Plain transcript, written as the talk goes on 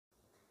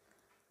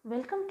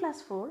Welcome class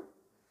 4.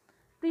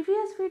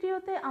 Previous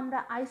ভিডিওতে আমরা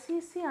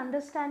ICSE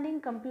Understanding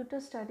Computer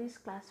Studies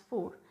class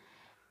 4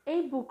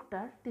 এই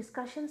বুকটার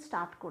ডিসকাশন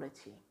স্টার্ট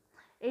করেছি।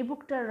 এই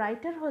বুকটার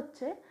রাইটার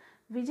হচ্ছে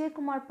বিজয়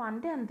কুমার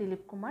পান্ডে আর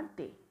দিলীপ কুমার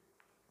দে।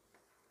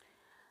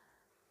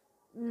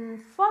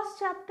 ফার্স্ট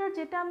চ্যাপ্টার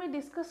যেটা আমি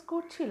ডিসকাস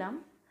করছিলাম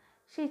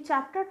সেই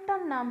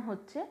চ্যাপ্টারটার নাম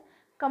হচ্ছে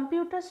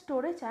computer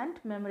storage and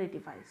memory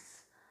device.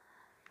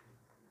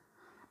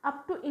 Up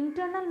to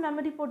internal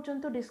memory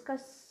পর্যন্ত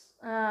ডিসকাস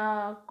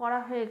করা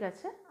হয়ে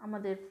গেছে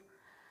আমাদের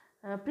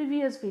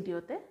প্রিভিয়াস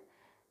ভিডিওতে।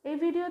 এই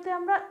ভিডিওতে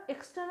আমরা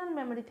এক্সটার্নাল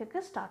মেমোরি থেকে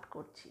স্টার্ট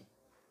করছি।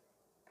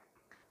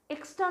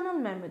 External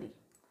memory.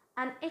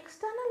 An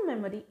external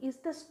memory is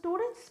the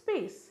storage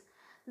space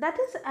that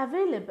is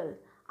available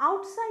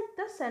outside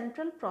the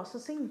central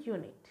processing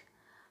unit.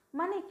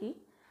 মানে কি?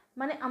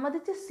 মানে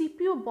আমাদের যে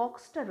সিপিইউ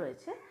বক্সটা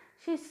রয়েছে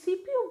সেই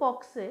সিপিইউ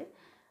বক্সে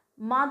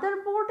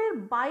মাদারবোর্ডের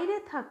বাইরে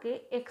থাকে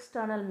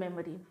এক্সটার্নাল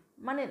মেমোরি।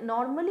 মানে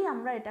নর্মালি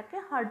আমরা এটাকে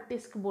হার্ড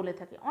ডিস্ক বলে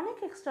থাকি। অনেক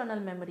এক্সটার্নাল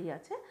মেমোরি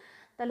আছে,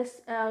 তাহলে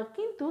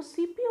কিন্তু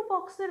সিপিইউ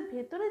বক্সের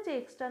ভেতরে যে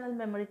এক্সটার্নাল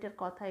মেমোরিটার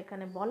কথা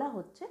এখানে বলা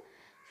হচ্ছে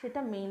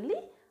সেটা মেইনলি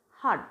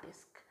হার্ড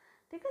ডিস্ক।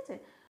 ঠিক আছে,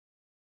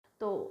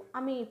 তো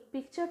আমি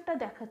পিকচারটা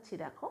দেখাচ্ছি।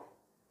 দেখো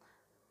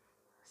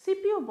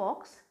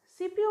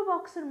সিপিইউ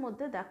বক্সের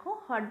মধ্যে দেখো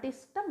হার্ড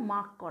ডিস্কটা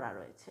মার্ক করা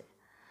রয়েছে।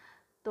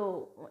 তো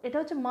এটা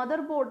হচ্ছে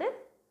মাদারবোর্ডের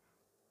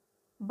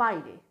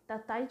বাইরে,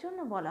 তাই জন্য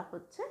বলা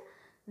হচ্ছে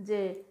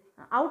যে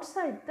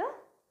outside the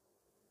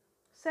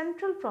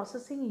central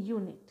processing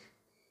unit.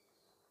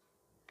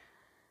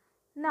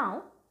 Now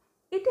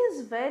it is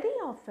very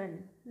often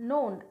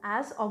known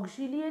as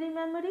auxiliary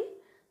memory,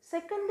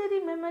 secondary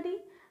memory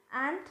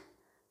and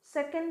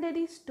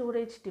secondary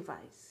storage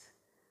device.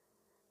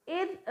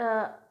 এর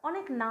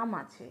অনেক নাম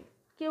আছে।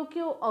 কেউ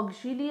কেউ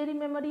অক্সিলিয়ারি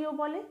মেমোরিও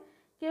বলে,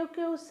 কেউ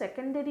কেউ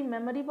সেকেন্ডারি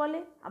মেমোরি বলে,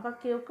 আবার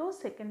কেউ কেউ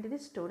সেকেন্ডারি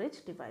স্টোরেজ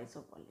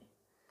ডিভাইসও বলে।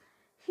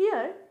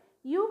 Here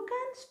you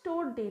can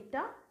store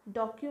data,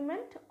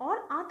 document or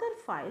other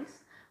files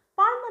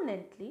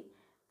permanently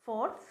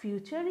for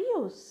future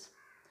use.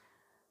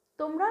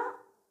 তোমরা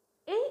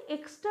এই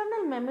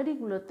এক্সটার্নাল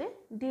মেমোরিগুলোতে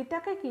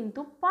ডেটাকে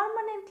কিন্তু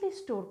পার্মানেন্টলি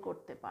স্টোর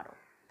করতে পারো,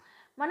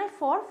 মানে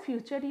ফর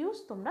ফিউচার ইউজ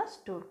তোমরা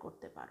স্টোর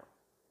করতে পারো।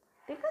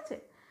 ঠিক আছে,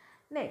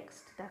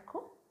 নেক্সট দেখো,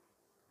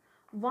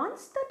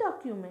 once the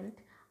document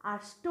R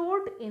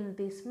stored in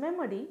this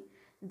memory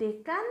they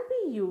can be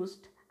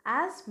used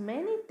as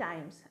many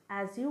times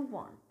as you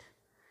want.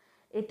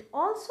 It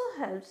also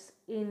helps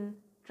in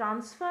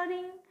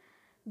transferring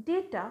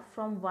data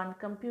from one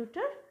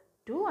computer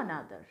to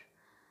another.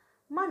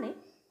 মানে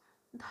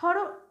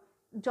ধরো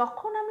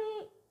যখন আমি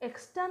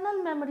external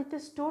মেমোরিতে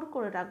store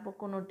করে রাখবো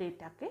কোনো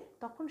ডেটাকে,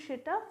 তখন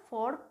সেটা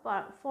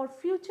for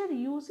future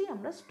ইউজই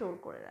আমরা স্টোর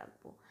করে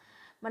রাখবো।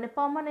 মানে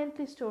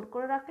পার্মানেন্টলি স্টোর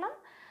করে রাখলাম,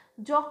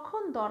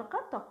 যখন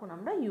দরকার তখন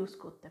আমরা ইউজ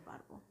করতে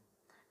পারবো।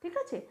 ঠিক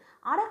আছে,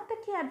 আর একটা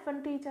কি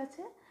অ্যাডভান্টেজ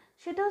আছে,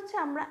 সেটা হচ্ছে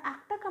আমরা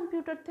একটা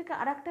কম্পিউটার থেকে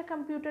আর একটা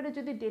কম্পিউটারে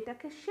যদি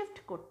ডেটাকে শিফট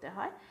করতে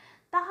হয়,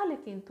 তাহলে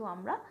কিন্তু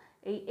আমরা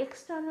এই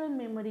এক্সটার্নাল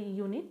মেমোরি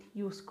ইউনিট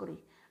ইউজ করি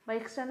বা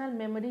এক্সটার্নাল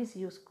মেমোরিজ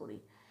ইউজ করি।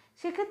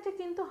 সেক্ষেত্রে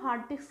কিন্তু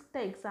হার্ড ডিস্কটা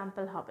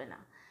এক্সাম্পল হবে না,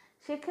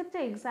 সেক্ষেত্রে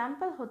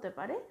এক্সাম্পল হতে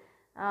পারে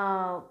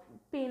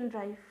পেন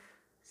ড্রাইভ,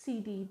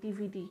 সিডি,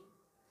 ডিভিডি।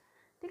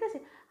 ঠিক আছে,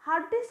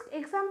 হার্ড ডিস্ক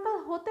এক্সাম্পল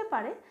হতে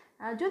পারে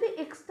যদি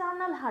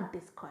এক্সটার্নাল হার্ড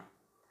ডিস্ক হয়,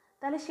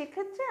 তাহলে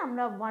সেক্ষেত্রে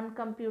আমরা ওয়ান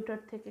কম্পিউটার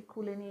থেকে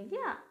খুলে নিয়ে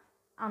গিয়ে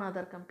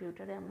আনাদার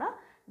কম্পিউটারে আমরা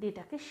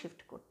ডেটাকে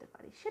শিফট করতে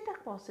পারি, সেটা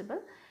পসিবল।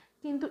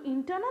 কিন্তু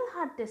ইন্টারনাল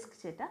হার্ড ডিস্ক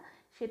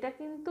সেটা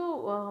কিন্তু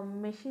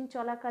মেশিন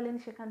চলাকালীন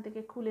সেখান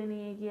থেকে খুলে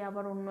নিয়ে গিয়ে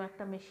আবার অন্য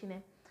একটা মেশিনে,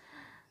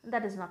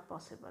 দ্যাট ইজ নট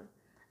পসিবল।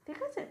 ঠিক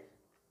আছে,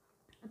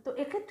 তো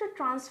এক্ষেত্রে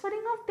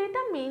ট্রান্সফারিং অফ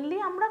ডেটা মেইনলি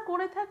আমরা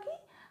করে থাকি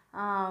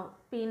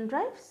pen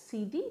drive,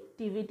 CD,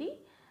 DVD,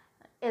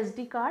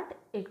 SD card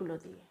এগুলো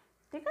দিয়ে।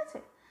 ঠিক আছে,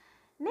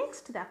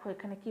 নেক্সট দেখো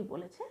এখানে কি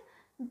বলেছে,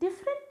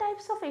 different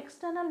types of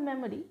external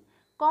memory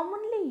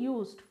commonly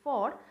used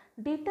for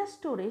data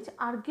storage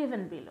are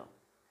given below.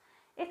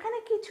 এখানে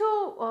কিছু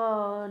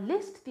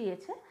লিস্ট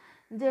দিয়েছে,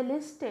 যে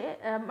লিস্টে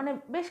মানে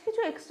বেশ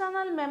কিছু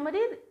এক্সটার্নাল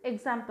মেমোরির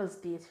এক্সাম্পলস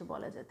দিয়েছে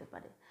বলা যেতে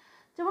পারে।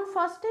 যেমন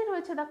ফার্স্টেই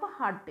রয়েছে দেখো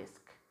হার্ড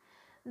ডিস্ক,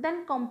 দেন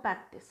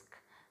কম্প্যাক্ট ডিস্ক,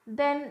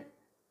 দেন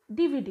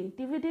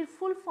ডিভিডির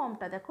ফুল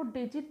ফর্মটা দেখো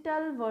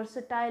digital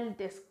versatile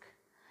disk,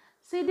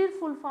 সিডির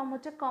full form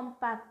হচ্ছে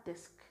কম্প্যাক্ট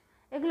ডিস্ক।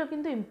 এগুলো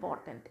কিন্তু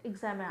ইম্পর্টেন্ট,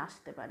 এক্সামে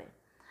আসতে পারে।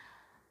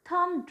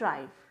 Thumb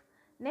drive,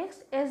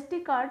 next SD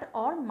card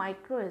or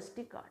micro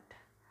SD card.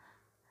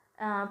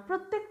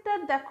 প্রত্যেকটার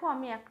দেখো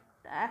আমি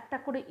একটা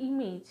করে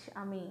ইমেজ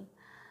আমি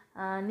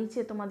নিচে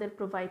তোমাদের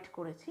প্রোভাইড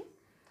করেছি,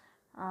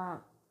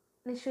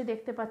 নিশ্চয়ই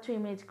দেখতে পাচ্ছ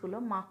ইমেজগুলো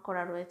মার্ক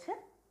করা রয়েছে।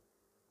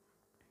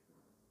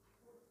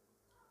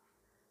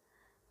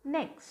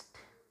 Next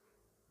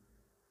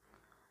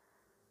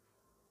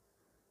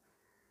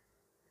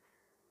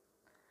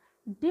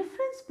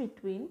difference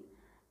between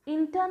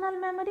internal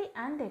memory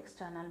and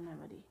external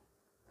memory.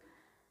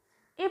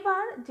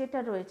 এবার যেটা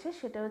রয়েছে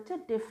সেটা হচ্ছে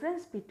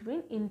difference between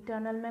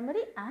internal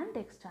memory and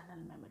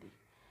external memory.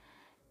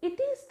 It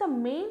is the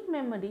main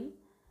memory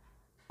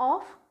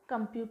of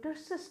computer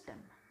system.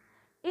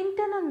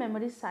 Internal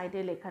memory side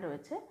এ লেখা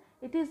রয়েছে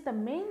it is the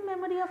main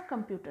memory of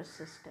computer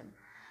system,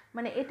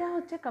 মানে এটা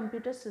হচ্ছে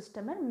কম্পিউটার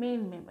সিস্টেমের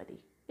মেইন মেমোরি,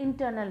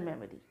 ইন্টারনাল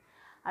মেমোরি।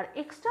 আর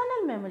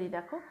external memory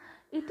দেখো,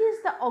 it is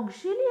the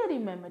auxiliary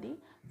memory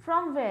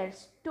from where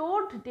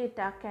stored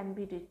data can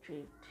be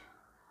retrieved.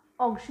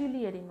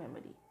 auxiliary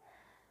memory,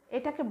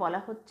 এটাকে বলা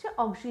হচ্ছে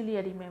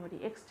auxiliary memory,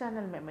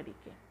 external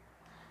মেমোরিকে।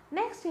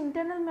 Next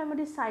internal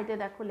memory সাইডে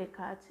দেখো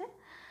লেখা আছে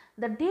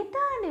the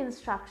data and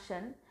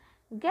instruction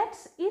gets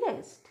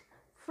erased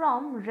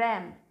from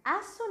RAM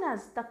as soon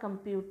as the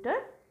computer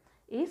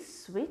is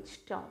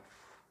switched off.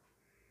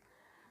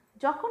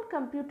 যখন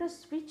computer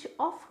switch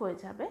off হয়ে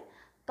যাবে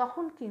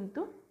তখন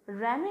কিন্তু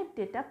র্যামের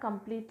ডেটা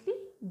কমপ্লিটলি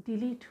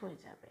ডিলিট হয়ে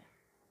যাবে,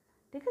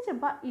 ঠিক আছে,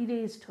 বা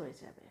ইরেজড হয়ে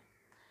যাবে।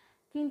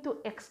 কিন্তু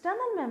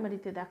এক্সটার্নাল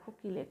মেমোরিতে দেখো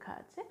কি লেখা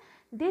আছে,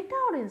 data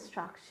or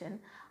instruction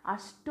R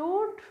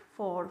stored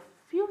for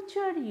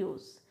future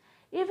use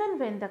even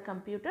when the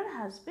computer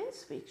has been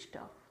switched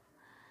off.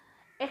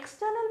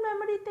 External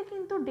মেমোরিতে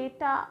কিন্তু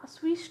ডেটা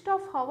সুইচড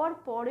অফ হওয়ার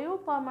পরেও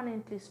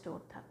পার্মানেন্টলি স্টোর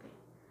থাকে,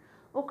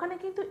 ওখানে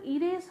কিন্তু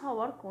ইরেজ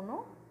হওয়ার কোনো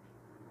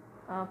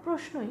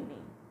প্রশ্নই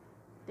নেই,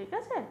 ঠিক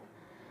আছে।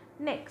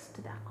 নেক্সট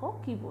দেখো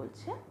কি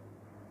বলছে,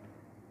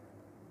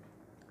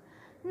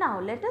 নাও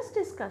let us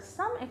discuss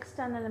some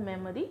external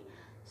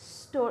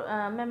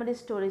memory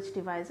storage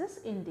devices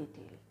in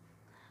detail.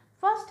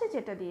 ফার্স্টে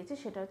যেটা দিয়েছে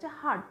সেটা হচ্ছে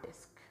হার্ড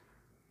ডিস্ক।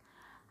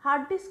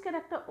 হার্ড ডিস্কের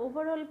একটা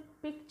ওভারঅল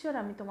পিকচার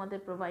আমি তোমাদের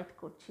প্রোভাইড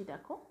করছি,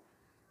 দেখো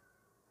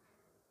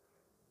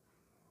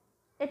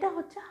এটা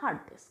হচ্ছে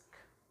হার্ড ডিস্ক।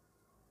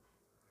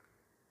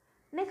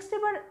 নেক্সট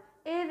এবার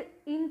এর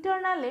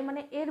ইন্টারনালে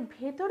মানে এর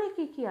ভেতরে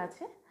কি কি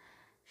আছে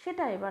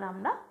সেটা এবার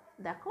আমরা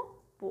দেখো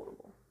পড়ব।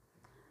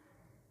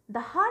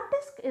 The hard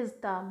disk is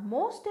the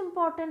most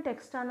important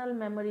external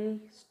memory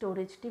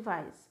storage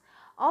device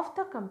of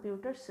the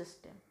computer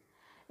system.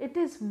 It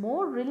is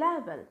more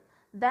reliable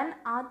than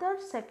other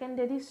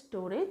secondary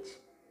storage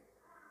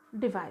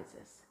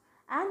devices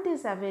and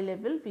is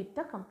available with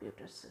the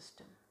computer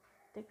system.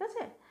 ঠিক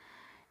আছে,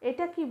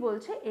 এটা কি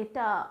বলছে,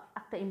 এটা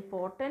একটা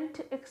important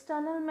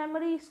external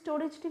memory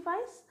storage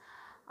device,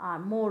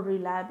 more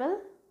reliable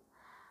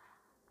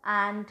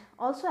and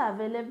also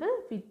available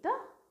with the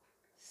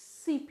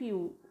CPU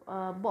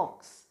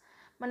box.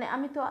 মানে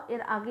আমি তো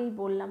এর আগেই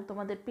বললাম,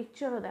 তোমাদের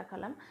পিকচারও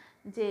দেখালাম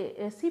যে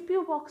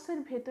সিপিইউ বক্সের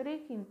ভেতরেই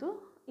কিন্তু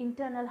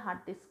ইন্টারনাল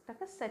হার্ড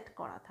ডিস্কটাকে সেট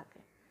করা থাকে,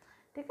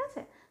 ঠিক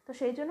আছে। তো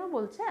সেই জন্য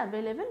বলছে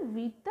available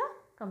with the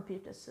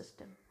computer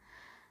system.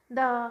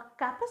 The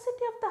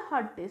capacity of the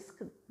hard disk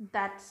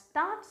that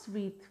starts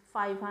with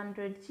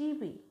 500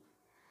 GB.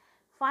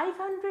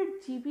 500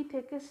 GB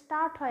থেকে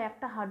স্টার্ট হয়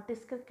একটা হার্ড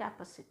ডিস্কের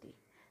ক্যাপাসিটি,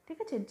 ঠিক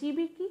আছে।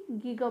 জিবি কি,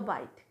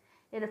 গিগাবাইট।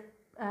 এর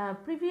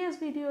প্রিভিয়াস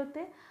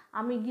ভিডিওতে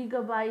আমি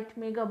গিগাবাইট,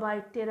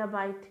 মেগাবাইট,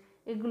 টেরাবাইট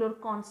এগুলোর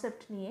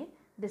কনসেপ্ট নিয়ে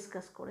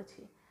ডিসকাস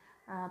করেছি,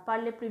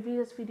 পারলে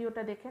প্রিভিয়াস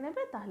ভিডিওটা দেখে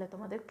নেবে, তাহলে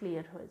তোমাদের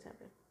ক্লিয়ার হয়ে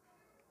যাবে।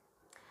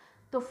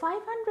 তো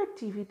 500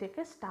 GB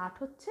থেকে স্টার্ট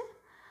হচ্ছে,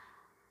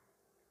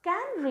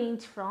 can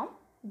range from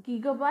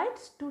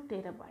gigabytes to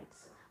terabytes,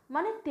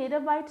 মানে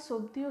টেরাবাইটস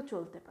অবধিও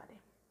চলতে পারে,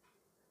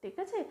 ঠিক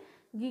আছে।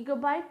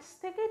 গিগাবাইটস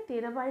থেকে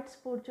টেরাবাইটস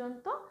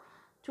পর্যন্ত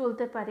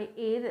চলতে পারে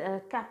এর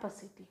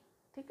ক্যাপাসিটি,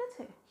 ঠিক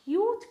আছে।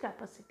 হিউজ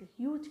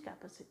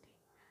ক্যাপাসিটি,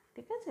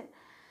 ঠিক আছে।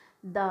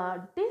 The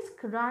disk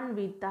run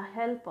with the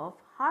help of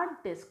hard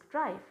disk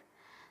drive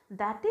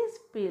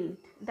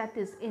that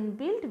is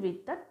inbuilt with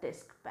the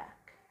disk pack.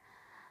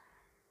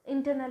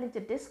 Internally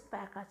যে ডিস্ক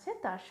প্যাক আছে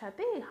তার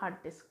সাথে এই হার্ড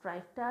ডিস্ক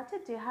ড্রাইভটা আছে,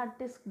 যে হার্ড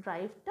ডিস্ক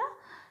ড্রাইভটা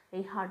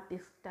এই হার্ড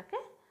ডিস্কটাকে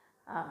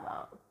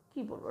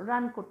কী বলবো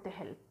রান করতে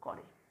হেল্প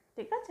করে,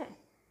 ঠিক আছে।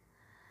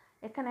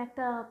 এখানে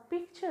একটা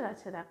পিকচার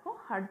আছে দেখো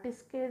হার্ড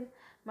ডিস্কের,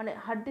 মানে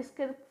হার্ড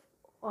ডিস্কের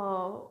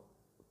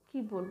কী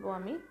বলবো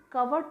আমি,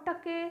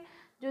 কভারটাকে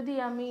যদি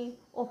আমি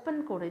ওপেন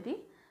করে দিই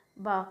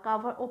বা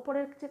কাভার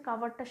ওপরের যে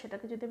কাভারটা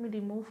সেটাকে যদি আমি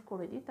রিমুভ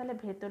করে দিই, তাহলে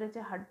ভেতরে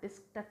যে হার্ড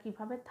ডিস্কটা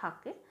কীভাবে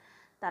থাকে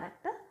তার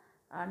একটা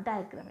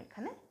ডায়াগ্রাম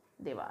এখানে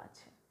দেওয়া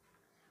আছে।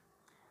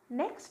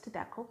 নেক্সট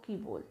দেখো কি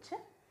বলছে,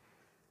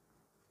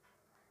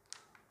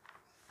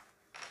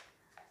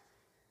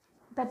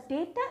 the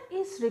data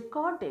is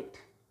recorded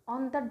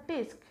on the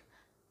disk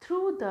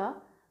through the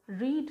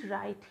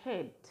read-write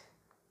head,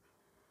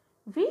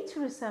 which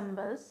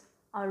resembles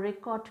a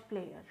record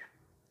player.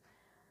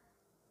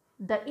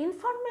 The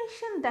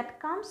information that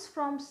comes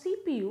from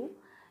CPU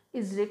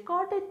is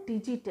recorded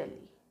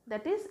digitally,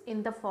 that is in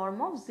the form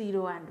of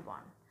 0 and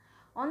 1.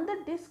 On the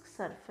disk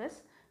surface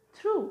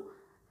through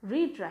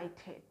read-write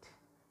head.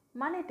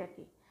 মানেটা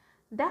কি,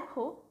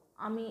 দেখো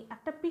আমি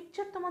একটা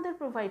picture তোমাদের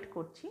provide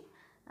করছি,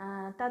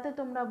 তাতে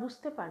তোমরা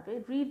বুঝতে পারবে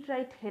রিড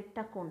রাইট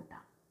হেডটা কোনটা।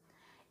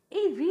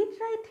 এই রিড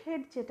রাইট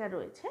হেড যেটা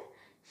রয়েছে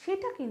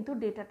সেটা কিন্তু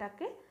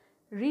ডেটাটাকে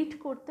রিড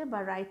করতে বা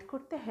রাইট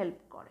করতে হেল্প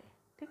করে,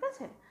 ঠিক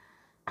আছে।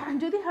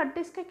 যদি হার্ড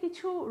ডিস্কে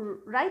কিছু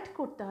রাইট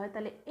করতে হয়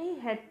তাহলে এই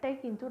হেডটাই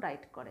কিন্তু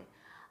রাইট করে।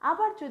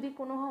 আবার যদি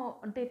কোনো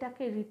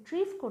ডেটাকে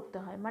রিট্রিভ করতে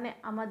হয়, মানে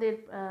আমাদের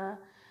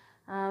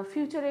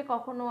ফিউচারে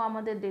কখনো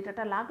আমাদের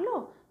ডেটাটা লাগলো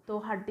তো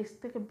হার্ড ডিস্ক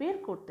থেকে বের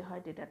করতে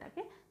হয়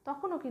ডেটাটাকে,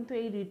 তখনও কিন্তু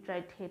এই রিড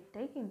রাইট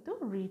হেডটাই কিন্তু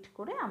রিড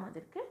করে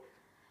আমাদেরকে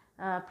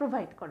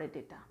প্রোভাইড করে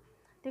ডেটা।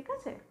 ঠিক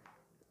আছে,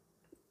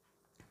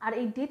 আর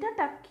এই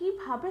ডেটাটা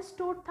কিভাবে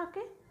স্টোর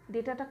থাকে?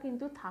 ডেটাটা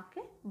কিন্তু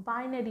থাকে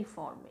বাইনারি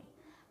ফর্মে,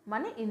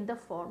 মানে in the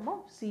form of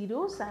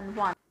zeros and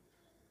one.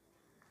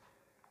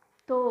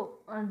 তো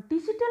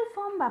ডিজিটাল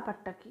ফর্ম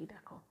ব্যাপারটা কি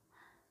দেখো,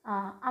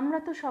 আমরা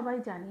তো সবাই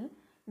জানি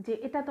যে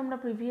এটা তোমরা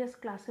প্রিভিয়াস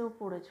ক্লাসেও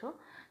পড়েছো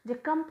যে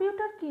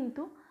কম্পিউটার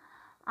কিন্তু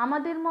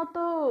আমাদের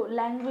মতো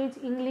ল্যাঙ্গুয়েজ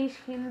ইংলিশ,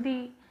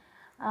 হিন্দি,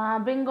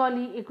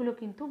 বেঙ্গলি এগুলো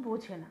কিন্তু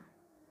বোঝে না।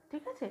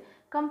 ঠিক আছে,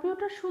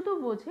 কম্পিউটার শুধু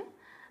বোঝে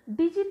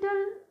ডিজিটাল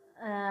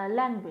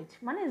ল্যাঙ্গুয়েজ,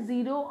 মানে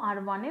 0 আর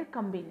 1 এর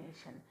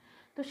কম্বিনেশন।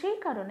 তো সেই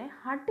কারণে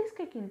হার্ড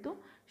ডিস্কে কিন্তু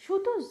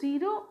শুধু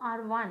 0 আর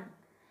 1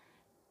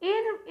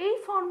 এর এই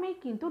ফর্মেই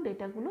কিন্তু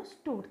ডেটাগুলো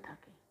স্টোর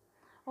থাকে।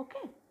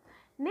 ওকে,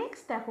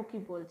 নেক্সট দেখো কি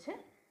বলছে।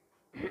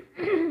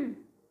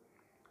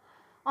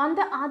 On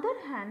the other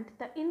hand,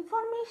 the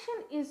information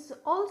is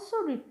also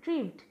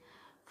retrieved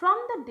from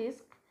the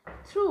disk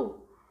through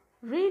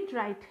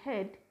read-write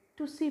head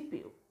to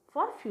CPU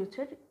for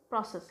future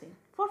processing,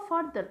 for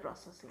further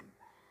processing.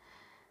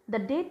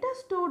 The data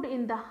stored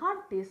in the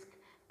hard disk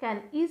can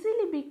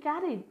easily be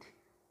carried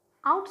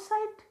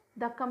outside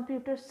the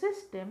computer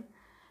system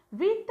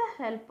with the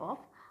help of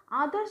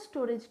other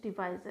storage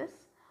devices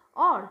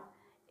or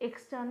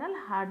external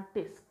hard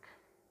disk.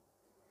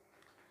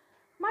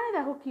 মানে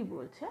দেখো কি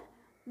বলছে,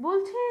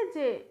 বলছে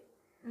যে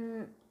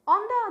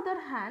on the other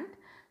hand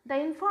the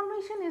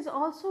information is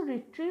also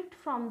retrieved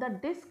from the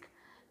disk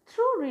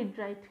through read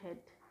write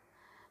head,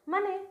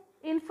 মানে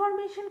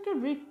ইনফরমেশনকে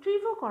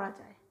রিট্রিভও করা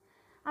যায়।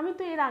 আমি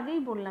তো এর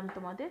আগেই বললাম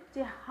তোমাদের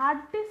যে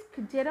হার্ড ডিস্ক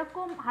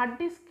যেরকম হার্ড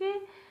ডিস্কে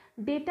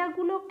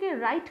ডেটাগুলোকে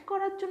রাইট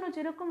করার জন্য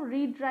যেরকম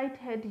রিড রাইট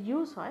হেড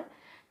ইউজ হয়,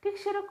 ঠিক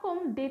সেরকম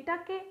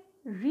ডেটাকে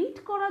রিড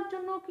করার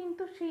জন্য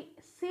কিন্তু সেই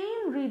same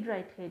read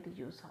write head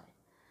use হয়।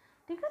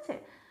 ঠিক আছে,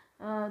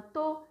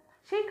 তো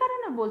সেই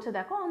কারণে বলছে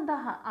দেখো, on the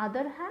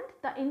other hand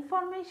the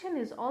information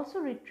is also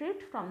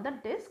রিট্রিভড from the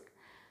disk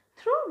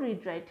through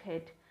read write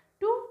head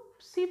to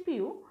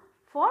CPU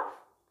for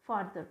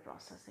further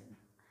processing.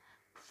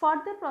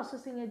 Further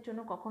প্রসেসিংয়ের জন্য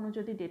কখনো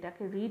যদি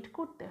ডেটাকে রিড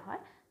করতে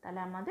হয়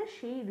তাহলে আমাদের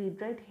সেই রিড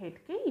রাইট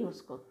হেডকেই ইউজ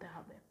করতে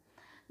হবে।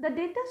 The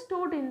data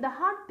stored in the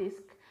hard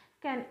disk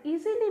can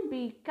easily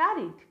be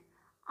carried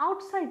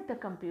outside the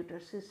computer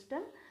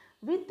system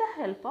with the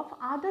help of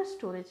other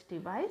storage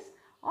device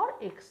or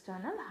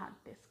external hard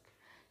disk.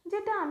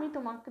 যেটা আমি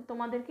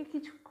তোমাদেরকে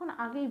কিছুক্ষণ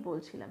আগেই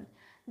বলছিলাম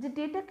যে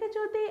ডেটাকে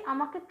যদি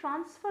আমাকে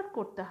ট্রান্সফার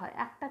করতে হয়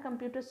একটা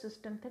কম্পিউটার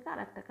সিস্টেম থেকে আর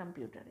একটা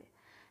কম্পিউটারে,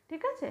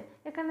 ঠিক আছে,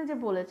 এখানে যে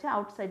বলেছে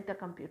আউটসাইড দ্য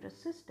কম্পিউটার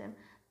সিস্টেম,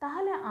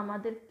 তাহলে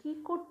আমাদের কি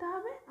করতে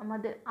হবে?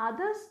 আমাদের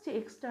আদার্স যে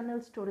এক্সটার্নাল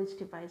স্টোরেজ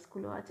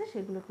ডিভাইসগুলো আছে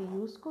সেগুলোকে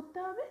ইউজ করতে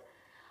হবে,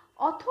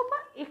 অথবা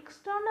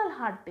এক্সটার্নাল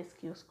হার্ড ডিস্ক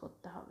ইউজ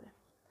করতে হবে।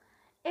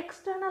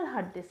 External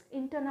hard disk,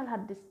 internal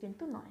hard disk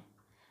কিন্তু নয়,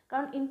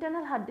 কারণ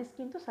ইন্টারনাল হার্ড ডিস্ক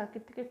কিন্তু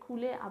সার্কিট থেকে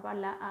খুলে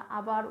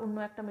আবার অন্য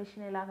একটা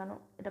মেশিনে লাগানো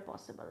এটা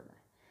পসিবল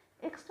নয়।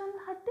 এক্সটার্নাল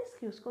হার্ড ডিস্ক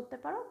ইউজ করতে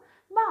পারো,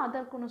 বা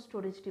আদার কোনো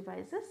storage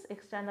devices,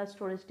 external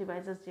storage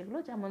devices যেগুলো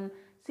যেমন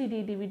সিডি,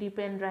 ডিভিডি,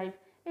 পেন ড্রাইভ,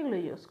 এগুলো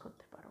ইউজ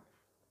করতে পারো।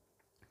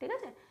 ঠিক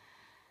আছে,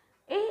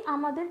 এই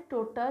আমাদের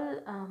টোটাল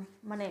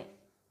মানে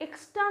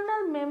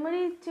এক্সটার্নাল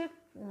মেমোরির যে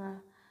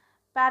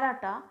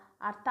প্যারাটা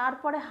আর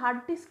তারপরে হার্ড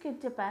ডিস্কের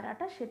যে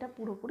প্যারাটা সেটা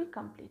পুরোপুরি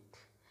কমপ্লিট।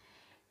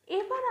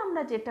 এবার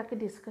আমরা যেটাকে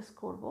ডিসকাস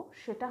করব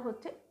সেটা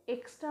হচ্ছে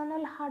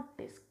external hard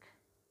disk.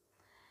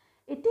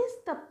 It is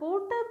the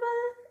portable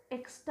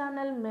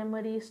external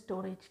memory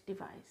storage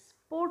device.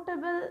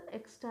 Portable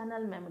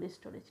external memory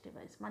storage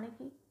device মানে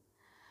কি?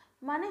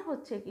 মানে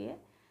হচ্ছে গিয়ে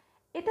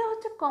এটা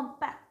হচ্ছে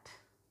কম্প্যাক্ট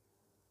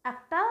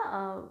একটা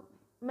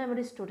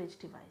মেমোরি স্টোরেজ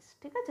ডিভাইস।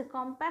 ঠিক আছে,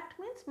 কম্প্যাক্ট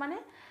মিন্স মানে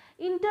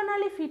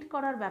ইন্টারনালি ফিট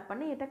করার ব্যাপার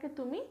নেই, এটাকে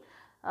তুমি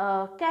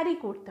ক্যারি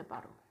করতে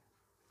পারো।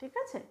 ঠিক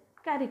আছে,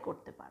 ক্যারি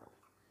করতে পারো।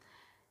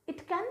 It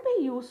can be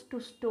used to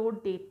store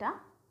data,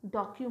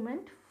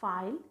 document,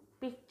 file,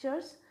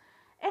 pictures,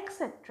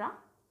 etc.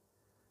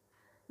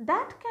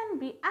 that can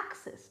be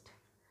accessed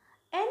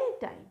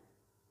anytime.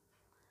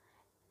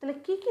 তাহলে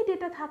কি কি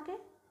ডেটা থাকে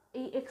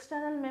এই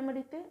এক্সটার্নাল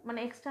মেমোরিতে, মানে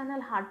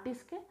এক্সটার্নাল হার্ড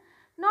ডিস্কে?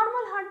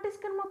 নর্মাল হার্ড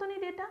ডিস্কের মতনই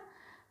ডেটা,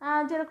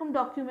 যেরকম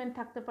ডকুমেন্ট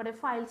থাকতে পারে,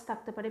 ফাইলস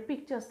থাকতে পারে,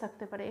 পিকচার্স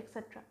থাকতে পারে,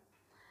 etcetera.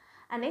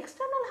 An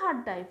external hard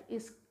drive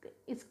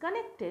is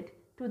connected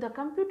to the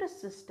computer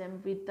system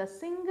with the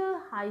single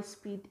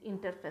high-speed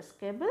interface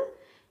cable,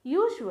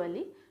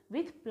 usually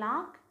with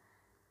plug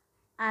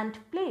and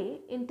play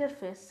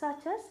interface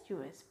such as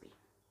USB.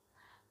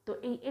 তো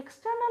এই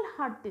এক্সটার্নাল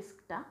হার্ড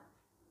ডিস্কটা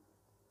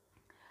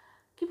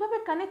কিভাবে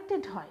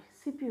connected হয়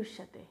সিপিইউর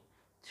সাথে?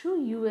 Through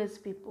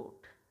USB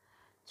port.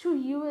 Through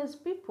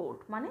USB port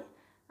মানে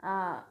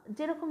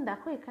যেরকম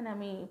দেখো এখানে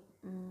আমি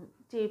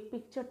যে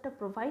পিকচারটা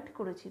প্রোভাইড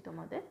করেছি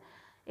তোমাদের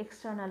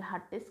এক্সটার্নাল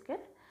হার্ড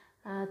ডিস্কের,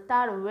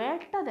 তার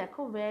ওয়্যারটা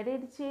দেখো,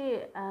 ওয়্যারের যে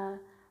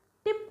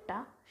টিপটা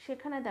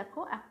সেখানে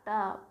দেখো একটা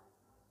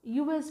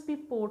ইউএসবি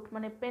পোর্ট,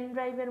 মানে পেন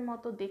ড্রাইভের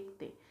মতো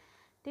দেখতে,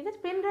 ঠিক আছে।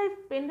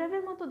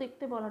 পেনড্রাইভের মতো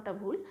দেখতে বলাটা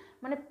ভুল,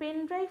 মানে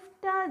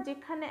পেনড্রাইভটা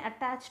যেখানে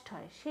অ্যাটাচড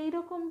হয় সেই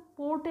রকম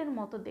পোর্টের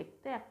মতো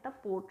দেখতে একটা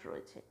পোর্ট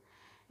রয়েছে,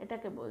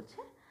 এটাকে বলছে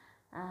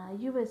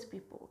ইউএসবি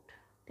পোর্ট।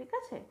 ঠিক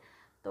আছে,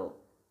 তো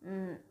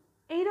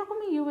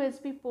এইরকমই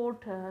ইউএসবি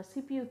পোর্ট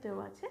সিপিইউতেও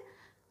আছে,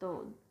 তো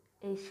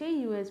সেই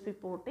ইউএসবি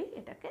পোর্টেই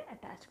এটাকে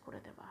অ্যাটাচ করে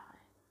দেওয়া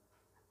হয়।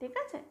 ঠিক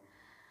আছে,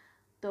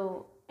 তো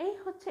এই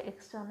হচ্ছে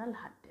এক্সটার্নাল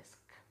হার্ড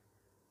ডিস্ক।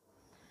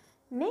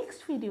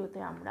 নেক্সট ভিডিওতে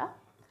আমরা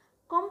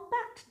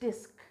কম্প্যাক্ট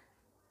ডিস্ক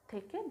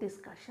থেকে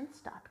ডিসকাশন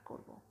স্টার্ট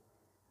করব।